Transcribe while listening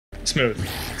Smooth.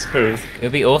 Smooth. It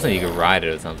would be awesome if you could ride it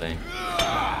or something.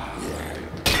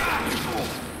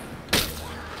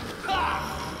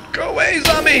 Go away,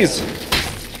 zombies!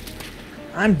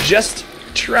 I'm just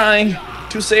trying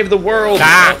to save the world.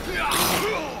 Ah!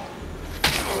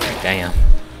 Damn.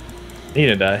 Need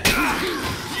to die.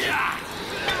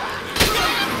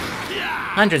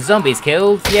 100 zombies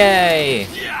killed! Yay!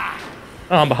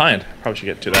 Oh, I'm behind. Probably should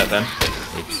get to that then.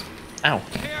 Oops. Ow.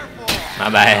 My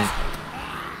bad.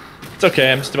 It's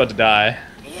okay, I'm just about to die.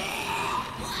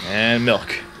 And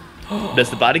milk. Does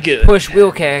the body good? Push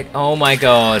wheel kick. Oh my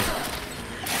god.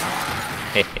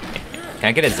 Can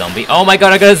I get a zombie? Oh my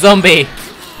god, I got a zombie!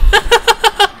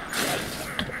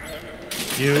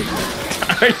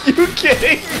 Are you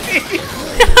kidding me?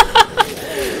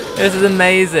 This is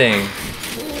amazing.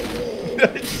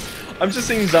 I'm just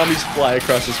seeing zombies fly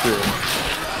across the screen.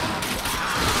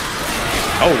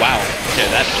 Oh wow. Okay,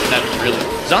 that really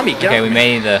zombie. Get Okay, up. we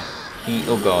made the.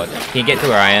 Oh god. Can you get to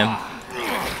where I am?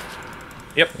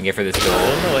 Yep. And get through this door.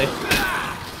 Really?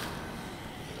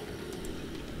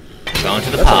 Going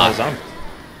to the That's a lot park. of zombies.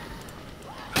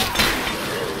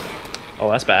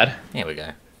 Oh, that's bad. Here we go.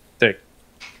 There.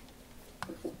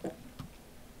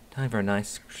 Time for a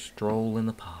nice stroll in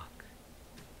the park.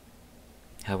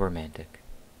 How romantic.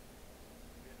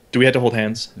 Do we have to hold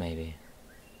hands? Maybe.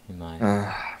 We might.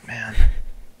 Man.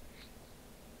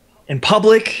 In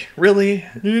public? Really?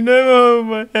 You never hold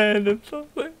my hand in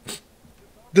public.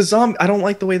 I don't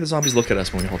like the way the zombies look at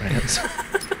us when we hold hands.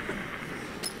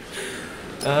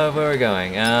 Where are we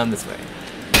going? This way.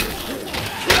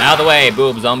 Out of the way,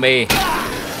 boob zombie.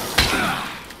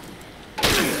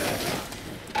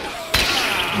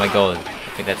 Oh my god. I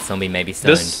think that zombie may be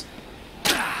stoned.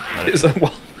 This is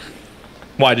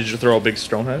why did you throw a big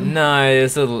stone at him? No,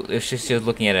 it's just she was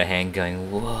looking at her hand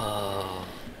going, whoa.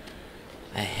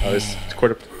 A hand. It's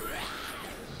quarter.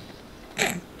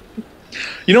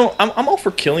 You know, I'm all for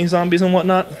killing zombies and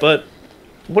whatnot, but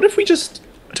what if we just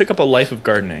took up a life of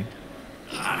gardening?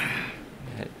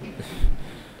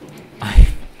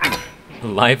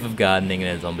 Life of gardening in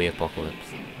a zombie apocalypse.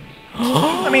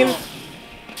 I mean,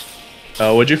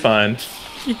 oh, what'd you find?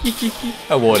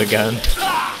 A water gun.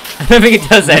 I don't think it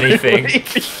does anything. I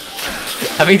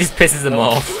think it just pisses them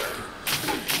off.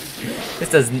 This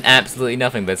does absolutely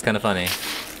nothing, but it's kind of funny.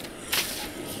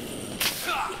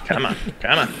 Come on,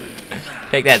 come on.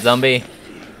 Take that, zombie.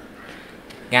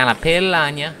 Got a pill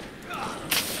on ya.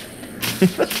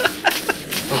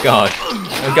 Oh god.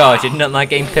 Oh god, you did not like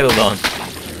getting pilled on.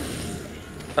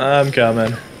 I'm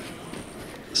coming.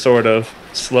 Sort of.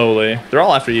 Slowly. They're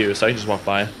all after you, so I can just walk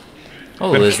by.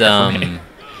 Oh, there's,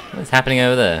 what's happening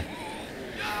over there?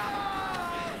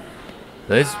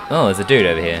 There's a dude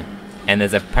over here. And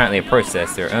there's apparently a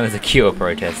protester. Oh, there's a cure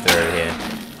protester over here.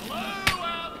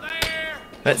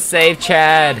 Let's save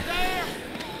Chad!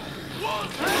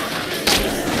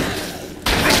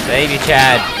 Save you,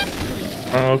 Chad!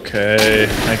 Okay,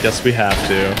 I guess we have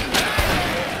to.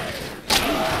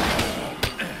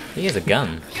 He has a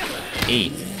gun.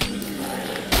 Eat.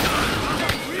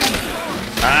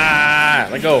 Ah!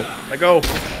 Let go! Let go!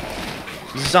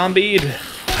 Zombied!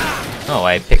 Oh,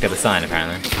 I picked up a sign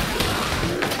apparently.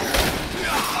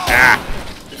 Ah!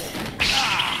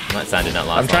 That sign did not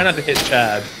last I'm trying long. not to hit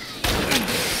Chad.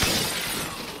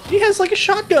 He has like a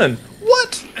shotgun!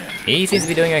 What? He seems to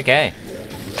be doing okay.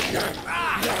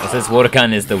 This water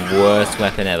gun is the worst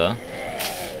weapon ever.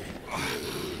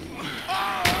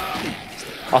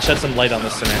 I'll shed some light on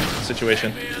this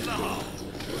situation.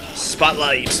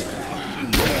 Spotlight!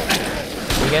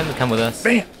 Again, come with us.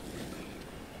 Bam!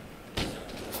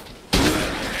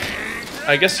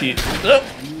 I guess he... Oh!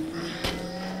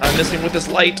 I'm missing with this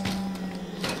light.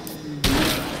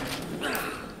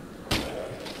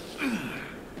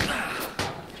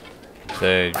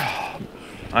 So,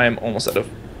 I am almost out of...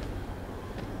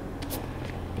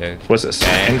 go. What's this?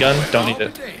 Handgun? Don't need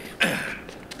it.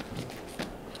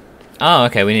 Oh,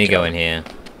 okay, we need to go in here.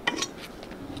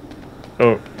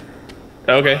 Oh.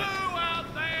 Okay.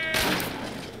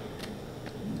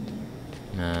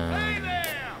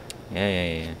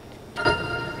 Yeah.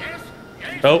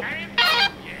 Oh.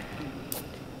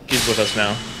 He's with us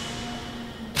now.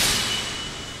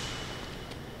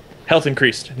 Health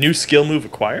increased. New skill move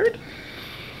acquired?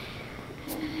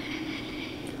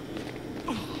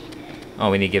 Oh,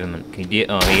 we need to give him.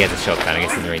 Oh, he has a shotgun. I guess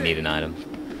he doesn't really need an item.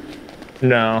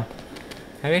 No.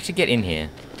 How do we actually get in here?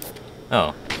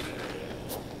 Oh.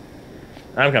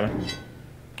 I'm coming.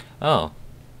 Oh.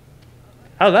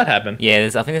 How did that happen? Yeah, I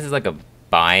think this is like a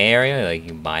buy area. Like, you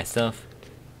can buy stuff.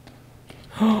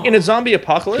 In a zombie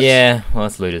apocalypse? Yeah, well,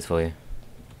 that's looters for you.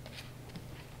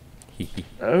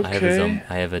 Okay.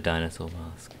 I have a dinosaur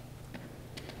mask.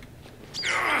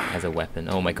 As a weapon.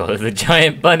 Oh my god, there's a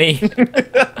giant bunny!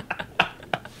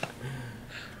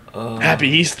 Oh. Happy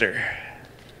Easter.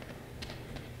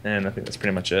 And I think that's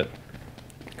pretty much it.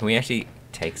 Can we actually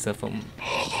take stuff from...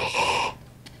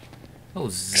 Oh,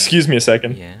 Excuse me a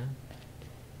second. Yeah.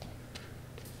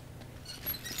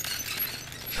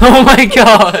 Oh my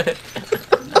god!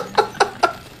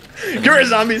 Come here,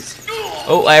 zombies!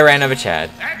 Oh, I ran over Chad.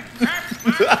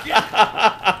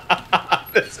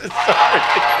 This is so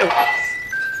ridiculous.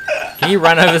 Can you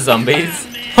run over zombies?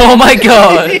 Oh my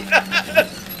god!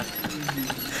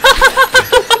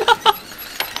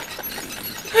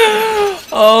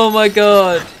 Oh my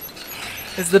god!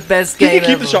 It's the best game He can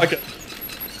keep ever. the shotgun.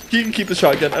 He can keep the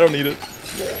shotgun. I don't need it.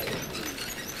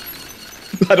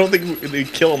 I don't think they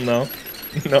kill him though.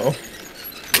 No.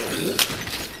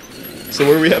 So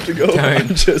where do we have to go? Don't. I'm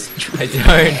just I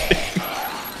don't.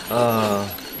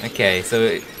 Oh. Okay,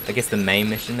 so I guess the main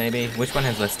mission maybe? Which one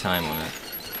has less time on it?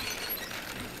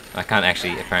 I can't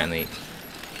actually apparently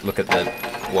look at the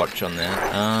watch on there.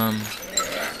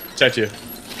 Check you.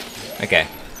 Okay.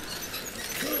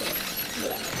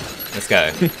 Let's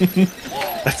go.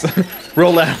 That's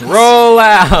roll out. Roll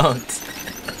out!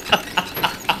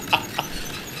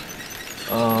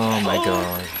 Oh my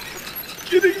god.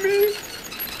 Kidding me?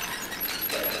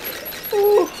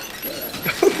 Oh,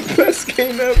 best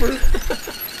game ever.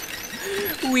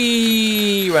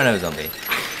 Wee! Run over zombie.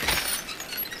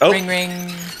 Oh, Ring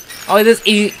ring. Oh, there's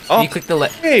if Oh. you click the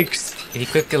left. thanks. If you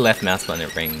click the left mouse button,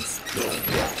 it rings.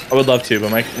 I would love to,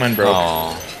 but mine broke.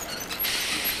 Oh.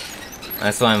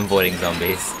 That's why I'm avoiding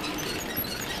zombies.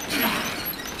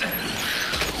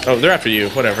 Oh, they're after you.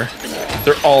 Whatever.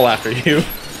 They're all after you.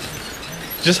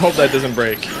 Just hope that doesn't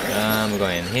break. We're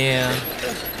going in here.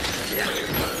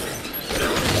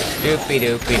 Doopy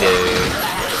doopy doo.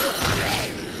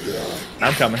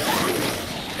 I'm coming.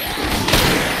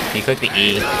 You click the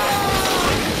E.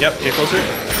 Yep, get closer.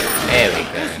 There we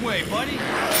go. Way, buddy.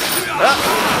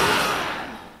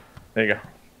 There you go.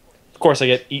 Of course, I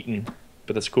get eaten,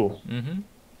 but that's cool. Mm-hmm.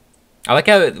 I like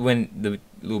how when the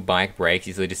little bike breaks,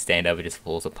 you sort of just stand up and just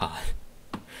falls apart.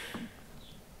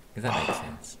 Does that make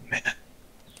sense? Man.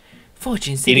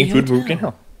 Fortune City Eating food Hotel. broken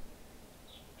hell.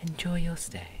 Enjoy your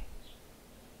stay.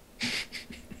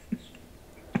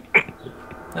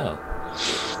 Oh.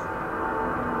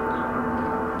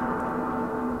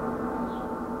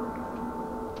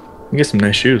 You get some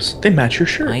nice shoes. They match your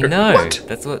shirt. I know. What?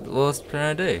 That's what I was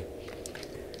trying to do.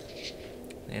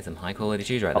 There's some high quality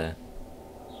shoes right there.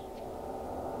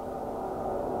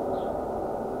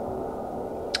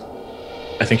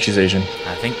 I think she's Asian.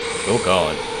 I think. Oh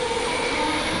god.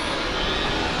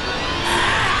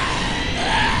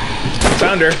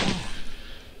 Found her.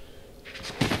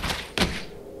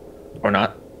 Or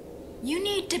not. You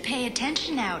need to pay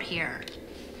attention out here,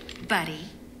 buddy.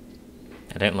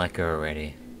 I don't like her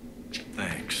already.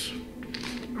 Thanks.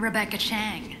 Rebecca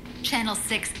Chang, Channel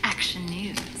 6 Action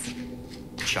News.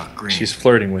 Chuck Green. She's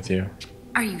flirting with you.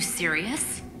 Are you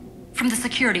serious? From the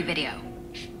security video.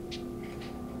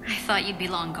 I thought you'd be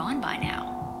long gone by now.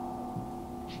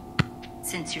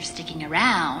 Since you're sticking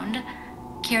around,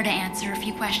 care to answer a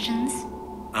few questions?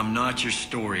 I'm not your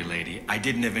story lady. I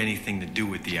didn't have anything to do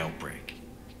with the outbreak.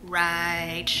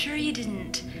 Right, sure you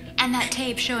didn't. And that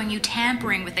tape showing you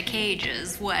tampering with the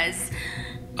cages was...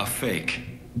 A fake.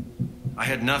 I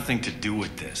had nothing to do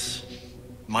with this.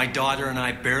 My daughter and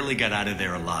I barely got out of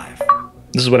there alive.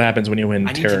 This is what happens when you win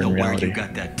I need to terror know in where reality. you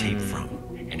got that tape from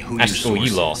and who your Actually, source you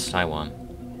is. lost. I won.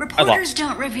 Reporters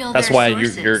don't reveal That's their why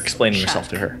sources, you're explaining yourself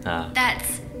Chuck. to her. Ah.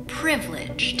 That's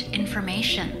privileged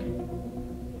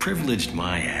information. Privileged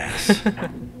my ass.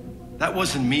 That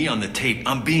wasn't me on the tape.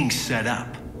 I'm being set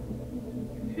up.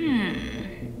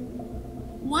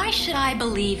 Why should I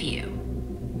believe you?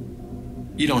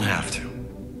 You don't have to.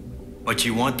 But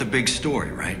you want the big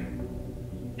story, right?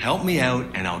 Help me out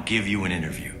and I'll give you an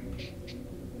interview.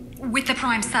 With the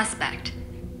prime suspect.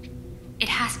 It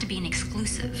has to be an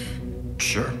exclusive.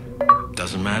 Sure.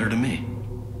 Doesn't matter to me.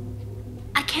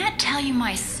 I can't tell you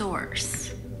my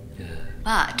source,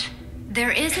 but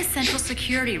there is a central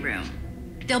security room.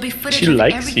 There'll be footage She of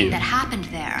likes everything you. that happened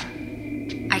there.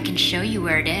 I can show you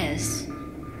where it is.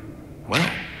 Well,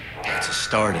 that's a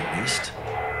start at least.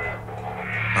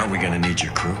 Aren't we gonna need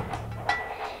your crew?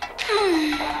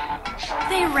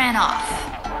 They ran off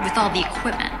with all the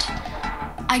equipment.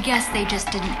 I guess they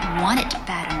just didn't want it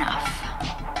bad enough.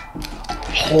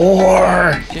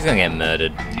 Whore! She's gonna get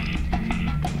murdered.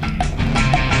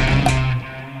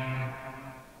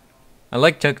 I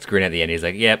like Chuck's grin at the end. He's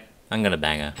like, "Yep, I'm gonna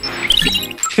bang her."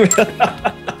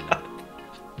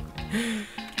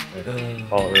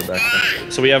 Call it Rebecca.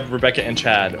 So we have Rebecca and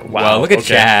Chad. Wow. Wow, look at okay.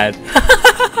 Chad.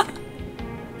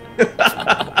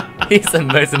 He's the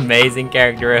most amazing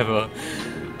character ever.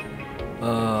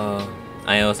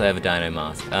 I also have a dino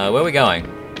mask. Where are we going?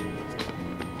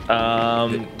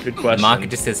 Good question. The marker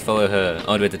just says follow her.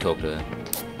 Oh, do we have to talk to her?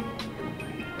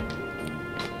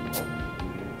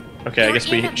 Okay, I guess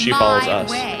she follows us.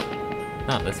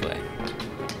 Oh, this way.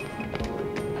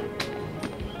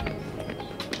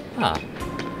 Ah.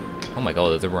 Oh my god,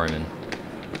 there's a Roman.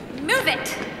 Move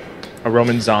it. A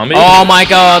Roman zombie? Oh my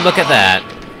god, look at that.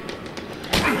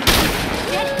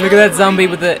 Look at that zombie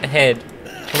with the head.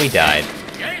 Oh, he died.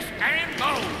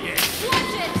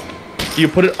 You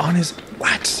put it on his...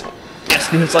 What? Yes,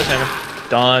 new sledgehammer.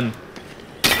 Done.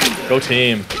 Go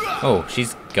team. Oh,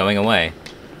 she's going away.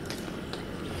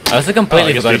 I also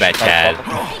completely forgot about Chad.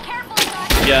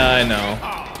 Yeah, I know.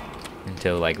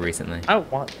 Until, like, recently. I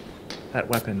want that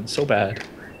weapon so bad.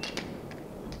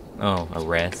 Oh,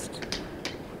 arrest.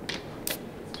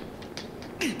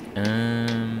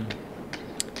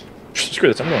 Screw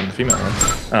this, I'm going to the female one.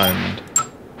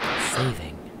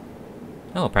 Saving.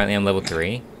 Oh, apparently I'm level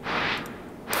 3.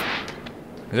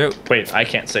 Is there... Wait, I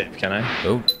can't save, can I?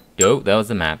 Oh, dope, that was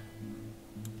the map.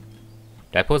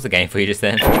 Did I pause the game for you just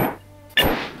then?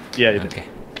 Yeah, you did. Okay.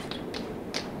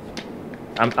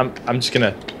 I'm just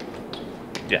gonna...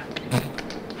 Yeah.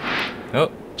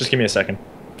 Oh. Just give me a second.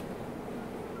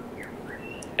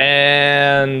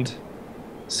 And...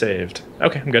 Saved.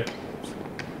 Okay, I'm good.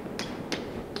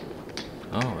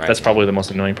 Alright. That's probably the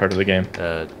most annoying part of the game.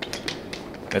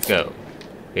 Let's go.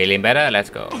 Feeling better? Let's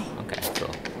go. Okay,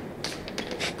 cool.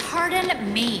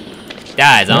 Pardon me.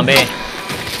 Die, zombie!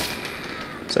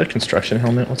 Is that a construction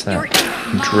helmet? What's that?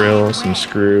 Some drills, some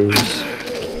screws.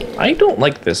 I don't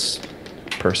like this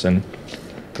person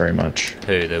very much.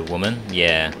 Who, the woman?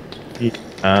 Yeah.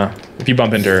 If you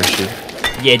bump into her, she...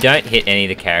 Yeah, don't hit any of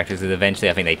the characters, because eventually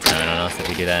I think they turn on us if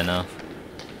we do that enough.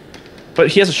 But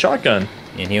he has a shotgun.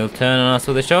 And he'll turn on us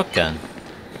with a shotgun.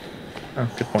 Oh,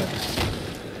 good point.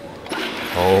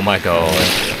 Oh my god.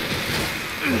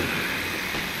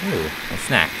 Ooh, a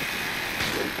snack.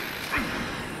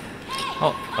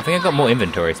 Oh, I think I've got more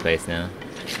inventory space now.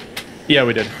 Yeah,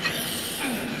 we did.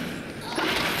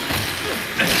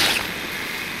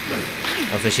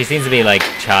 Also, she seems to be, like,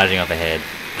 charging up ahead.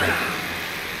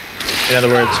 In other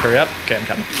words, hurry up. Okay, I'm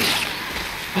coming.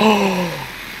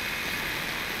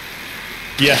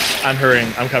 Yes, I'm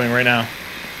hurrying. I'm coming right now.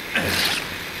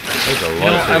 There's a lot You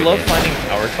know, of I food love here. finding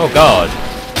power. Oh god.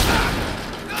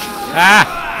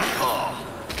 Ah!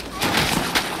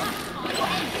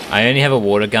 I only have a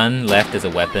water gun left as a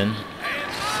weapon.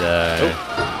 So...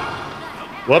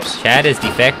 Whoops. Chad is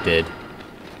defected.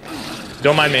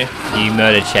 Don't mind me. You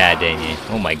murdered Chad, didn't you?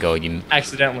 Oh my god, you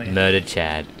Accidentally. murdered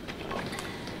Chad.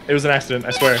 It was an accident,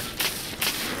 I swear.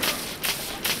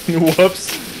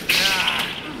 Whoops.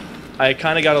 I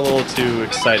kind of got a little too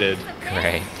excited.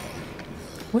 Great.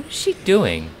 What is she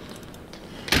doing?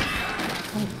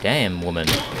 Oh, damn, woman.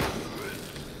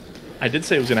 I did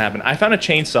say it was going to happen. I found a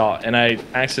chainsaw, and I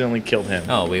accidentally killed him.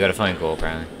 Oh, we got a phone call,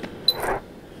 apparently.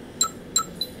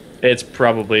 It's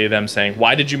probably them saying,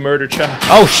 why did you murder Chuck?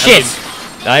 Oh, shit!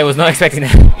 I was not expecting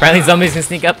that. Apparently zombies can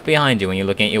sneak up behind you when you're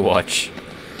looking at your watch.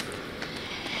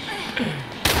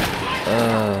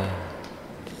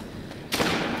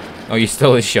 Oh, you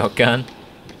stole his shotgun?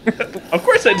 Of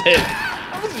course I did.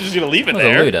 I wasn't just going to leave it What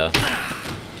there. a looter. Well,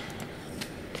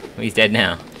 he's dead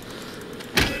now.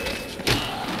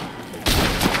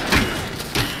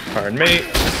 Pardon me.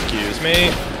 Excuse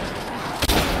me.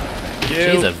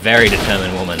 She's a very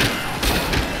determined woman.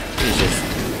 She's just...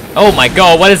 Oh my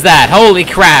god, what is that? Holy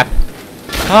crap!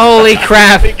 Holy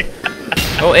crap!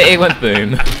 Oh, it went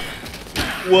boom.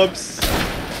 Whoops.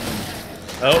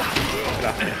 Oh. Get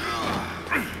off me.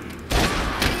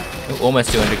 Oh,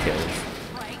 almost 200 kills.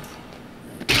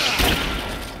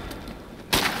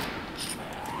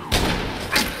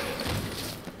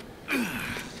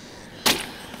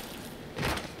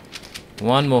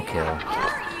 One more kill.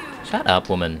 Shut up,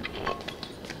 woman.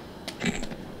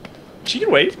 She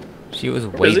can wait. She was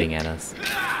waving at us.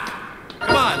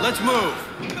 Come on, let's move.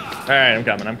 Alright, I'm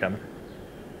coming, I'm coming.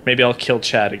 Maybe I'll kill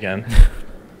Chad again.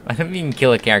 I don't even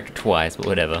kill a character twice, but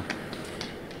whatever.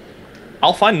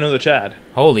 I'll find another Chad.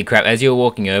 Holy crap, as you were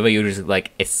walking over, you were just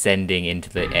like ascending into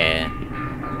the air.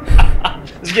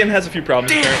 This game has a few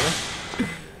problems, apparently.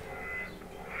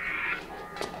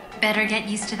 Better get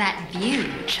used to that view,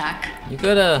 Chuck. You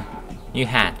got a new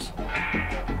hat.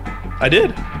 I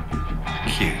did.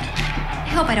 Cute.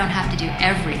 I hope I don't have to do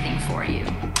everything for you.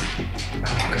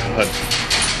 God.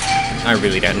 I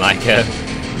really don't like her.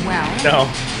 Well, No.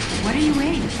 what are you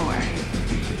waiting for?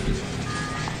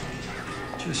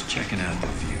 Just checking out the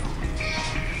view.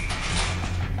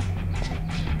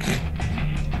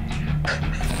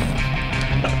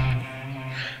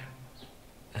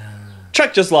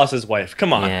 Chuck just lost his wife.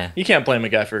 Come on. Yeah. You can't blame a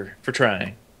guy for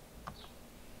trying.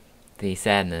 The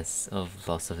sadness of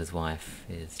loss of his wife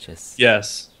is just...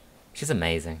 Yes. She's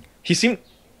amazing. He seemed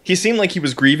like he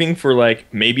was grieving for like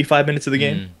maybe 5 minutes of the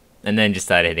game. And then just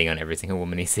started hitting on every single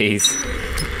woman he sees.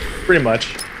 Pretty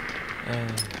much.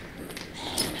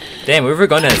 Damn, we've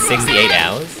gone to 68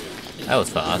 hours? That was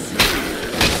fast.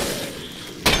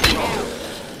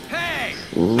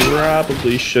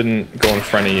 Probably shouldn't go in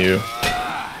front of you.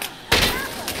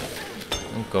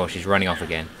 Oh gosh, she's running off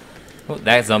again. Oh,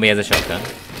 that zombie has a shotgun.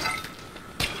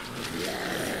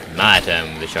 My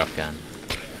turn with the shotgun.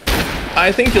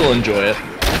 I think you'll enjoy it.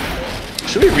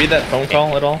 Should we read that phone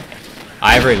call at all?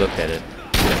 I've already looked at it.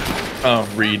 Oh,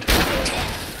 read.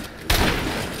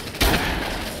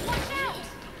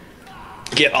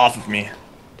 Get off of me.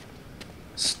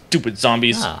 Stupid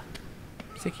zombies. Ah.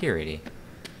 Security.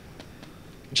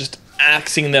 Just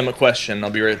asking them a question.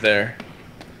 I'll be right there.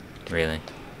 Really?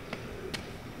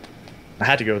 I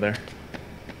had to go there.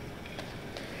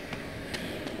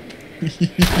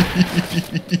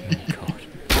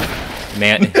 God.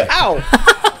 Man.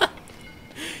 Ow!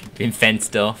 Been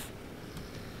fenced off.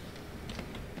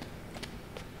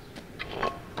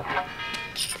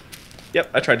 Yep,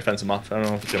 I tried to fence them off. I don't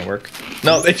know if it's gonna work.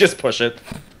 No, they just push it.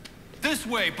 This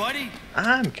way, buddy.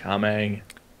 I'm coming.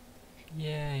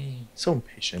 Yay. So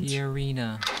impatient. The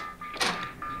arena.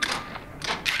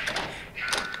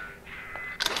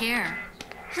 Here,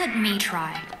 let me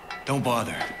try. Don't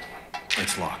bother.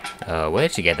 It's locked.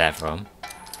 Where'd you get that from?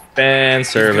 Fan You've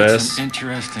got service. some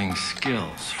interesting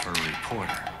skills for a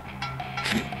reporter.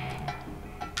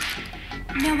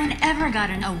 No one ever got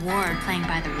an award playing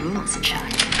by the rules,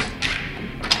 Chuck.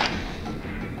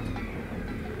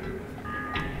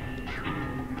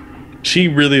 She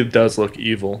really does look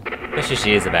evil. Bet you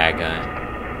she is a bad guy.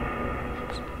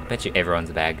 Bet you everyone's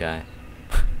a bad guy.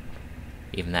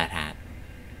 Even that hat.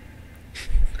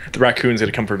 The raccoon's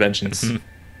gonna come for vengeance.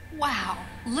 Wow,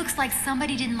 looks like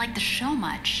somebody didn't like the show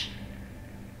much.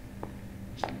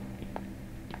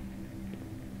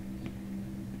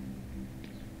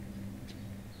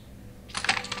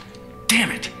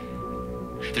 Damn it!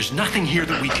 There's nothing here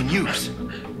that we can use. I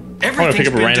want to Everything's pick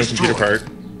up a been random destroyed. computer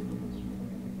part.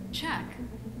 Chuck,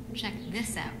 check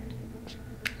this out.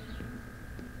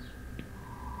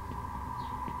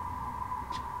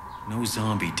 No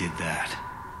zombie did that.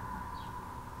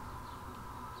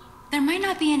 There might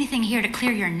not be anything here to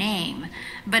clear your name,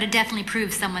 but it definitely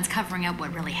proves someone's covering up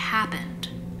what really happened.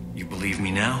 You believe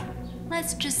me now?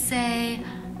 Let's just say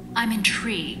I'm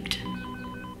intrigued.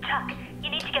 Chuck, you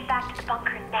need to get back to the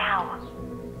bunker now.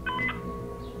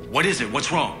 What is it? What's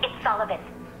wrong? It's Sullivan.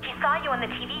 He saw you on the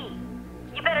TV.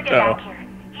 You better get Uh-oh. back here.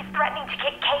 He's threatening to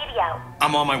kick Katie out.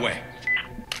 I'm on my way.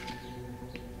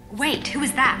 Wait, who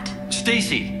is that?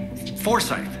 Stacy,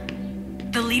 Forsyth.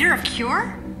 The leader of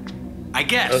Cure? I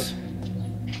guess.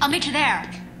 I'll meet you there.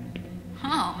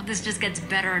 Oh, this just gets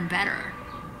better and better.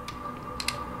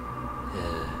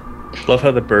 Love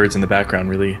how the birds in the background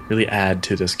really add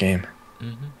to this game.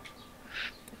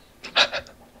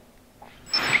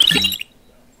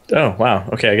 Oh, wow.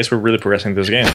 Okay, I guess we're really progressing this game.